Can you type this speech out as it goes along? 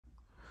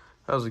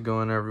How's it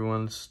going,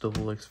 everyone? It's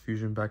Double X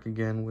Fusion back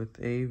again with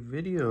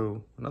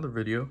another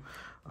video.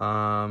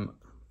 I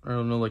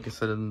don't know, like I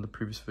said in the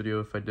previous video,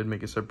 if I did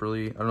make it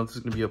separately. I don't know if this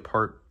is going to be a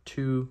part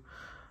 2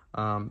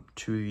 to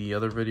the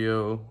other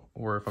video,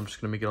 or if I'm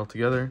just going to make it all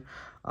together.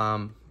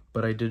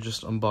 But I did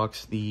just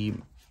unbox the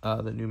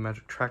new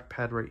Magic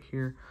Trackpad right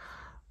here.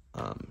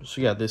 So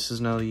yeah, this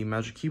is now the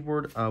Magic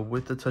Keyboard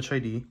with the Touch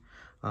ID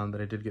that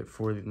I did get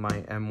for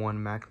my M1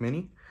 Mac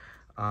Mini.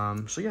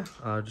 So yeah,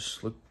 just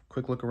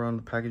quick look around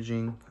the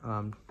packaging,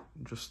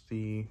 just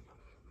the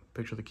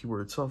picture of the keyboard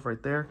itself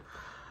right there,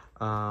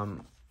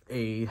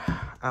 a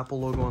Apple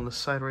logo on the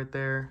side right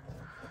there,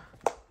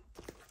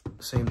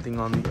 same thing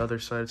on the other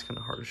side. It's kind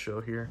of hard to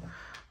show here.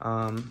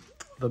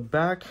 The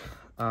back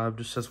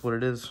just says what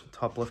it is,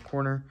 top left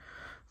corner.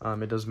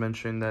 It does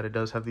mention that it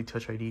does have the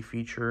Touch ID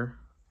feature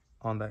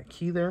on that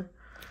key there.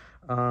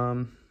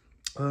 Other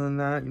than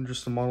that,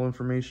 just the model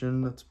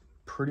information. That's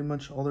pretty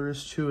much all there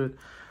is to it.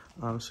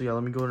 So yeah,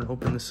 let me go ahead and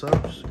open this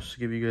up just to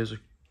give you guys a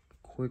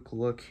quick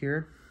look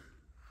here.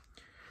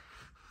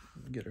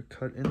 Get a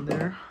cut in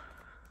there.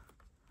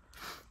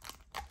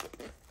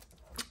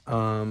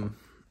 So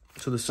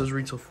this does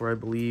retail for, I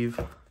believe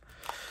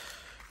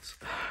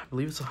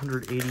it's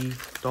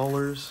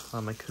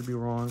 $180. I could be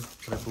wrong,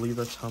 but I believe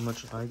that's how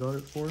much I got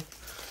it for.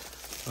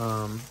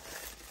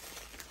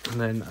 And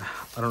then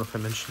I don't know if I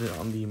mentioned it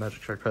on the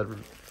Magic Trackpad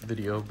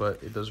video,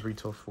 but it does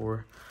retail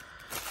for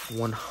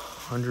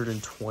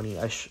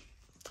 $120.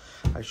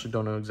 I actually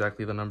don't know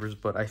exactly the numbers,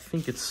 but I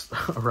think it's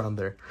around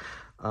there.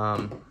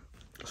 So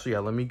yeah,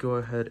 let me go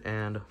ahead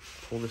and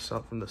pull this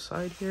out from the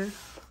side here.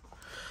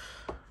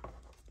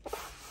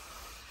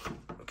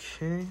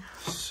 Okay,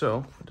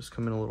 so just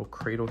come in a little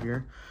cradle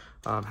here.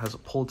 Has a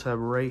pull tab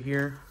right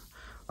here.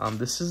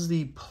 This is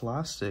the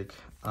plastic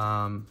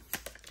wrap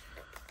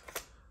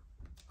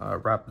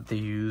that they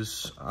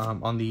use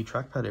on the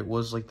trackpad. It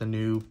was like the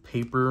new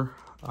paper,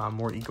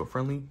 more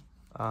eco-friendly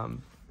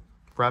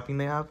wrapping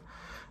they have,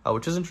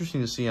 which is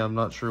interesting to see. I'm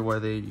not sure why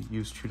they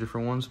use two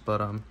different ones,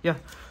 but yeah,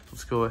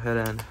 let's go ahead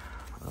and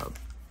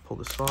pull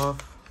this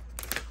off.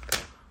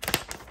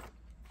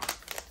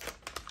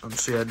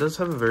 So yeah, it does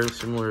have a very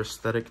similar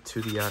aesthetic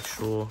to the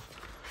actual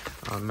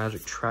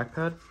Magic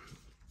Trackpad.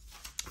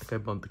 I think I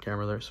bumped the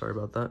camera there, sorry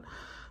about that.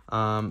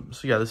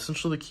 So yeah, this is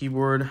essentially the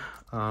keyboard.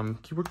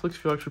 Keyboard clicks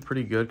feel actually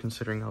pretty good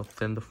considering how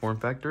thin the form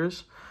factor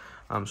is.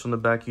 So in the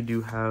back you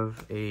do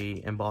have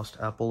a embossed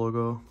Apple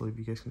logo. I believe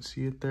you guys can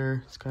see it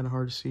there. It's kind of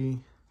hard to see.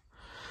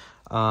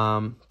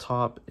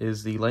 Top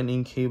is the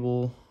lightning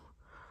cable.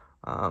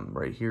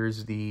 Right here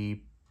is the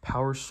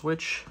power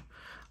switch.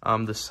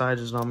 The side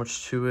is not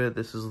much to it.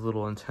 This is a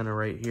little antenna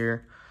right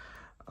here.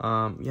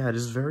 Yeah, it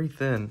is very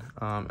thin,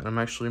 and I'm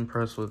actually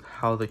impressed with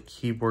how the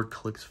keyboard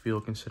clicks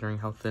feel considering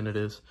how thin it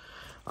is.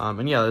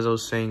 And yeah, as I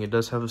was saying, it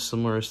does have a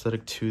similar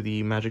aesthetic to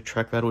the Magic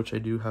Trackpad, which I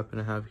do happen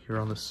to have here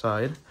on the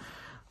side.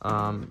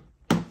 So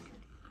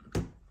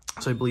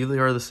I believe they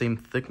are the same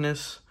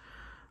thickness.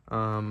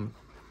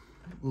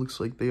 Looks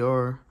like they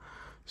are.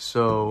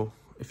 So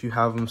if you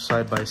have them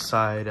side by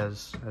side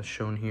as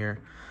shown here,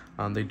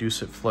 they do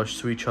sit flush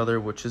to each other,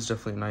 which is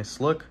definitely a nice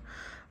look.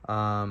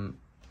 And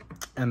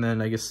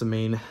then I guess the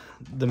main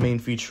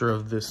feature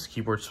of this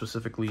keyboard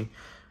specifically,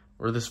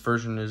 or this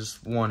version, is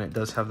one, it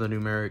does have the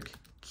numeric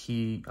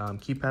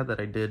keypad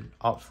that I did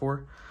opt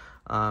for,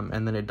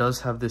 and then it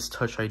does have this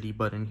Touch ID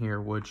button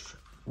here, which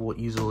will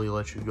easily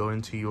let you go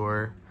into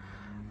your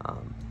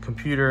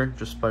computer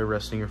just by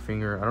resting your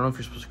finger. I don't know if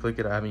you're supposed to click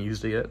it, I haven't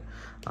used it yet,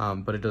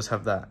 but it does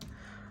have that.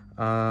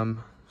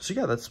 So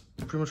yeah, that's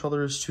pretty much all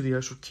there is to the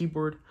actual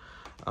keyboard.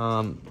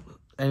 And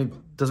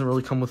it doesn't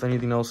really come with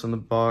anything else in the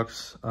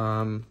box.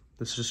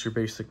 This is just your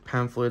basic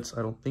pamphlets.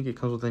 I don't think it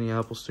comes with any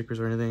Apple stickers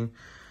or anything.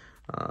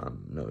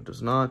 No, it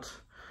does not.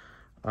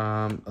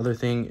 Other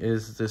thing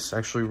is this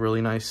actually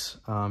really nice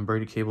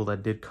braided cable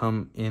that did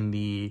come in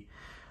the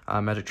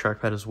Magic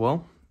Trackpad as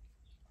well.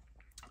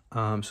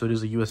 So it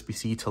is a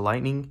USB-C to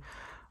Lightning.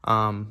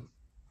 I'm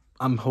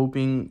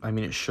hoping, I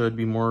mean, it should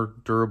be more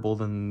durable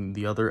than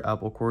the other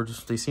Apple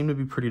cords. They seem to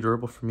be pretty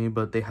durable for me,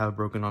 but they have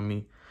broken on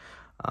me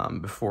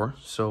before.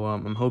 So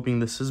I'm hoping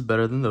this is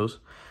better than those.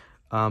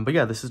 But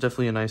yeah, this is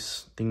definitely a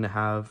nice thing to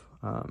have.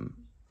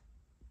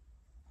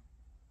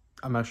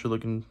 I'm actually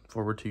looking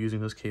forward to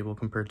using this cable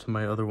compared to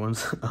my other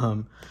ones.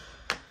 Yeah,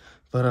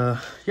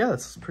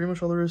 that's pretty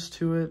much all there is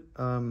to it.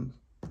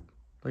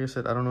 Like I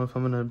said, I don't know if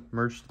I'm going to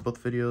merge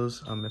both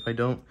videos. If I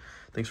don't,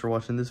 thanks for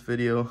watching this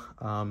video.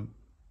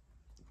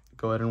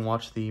 Go ahead and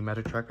watch the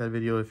Magic Trackpad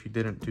video if you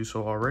didn't do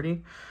so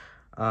already.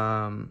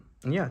 And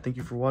yeah, thank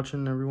you for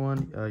watching,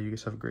 everyone. You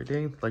guys have a great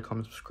day. Like,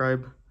 comment,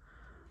 subscribe,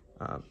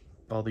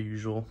 all the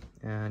usual.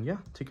 And yeah,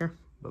 take care.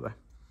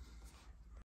 Bye-bye.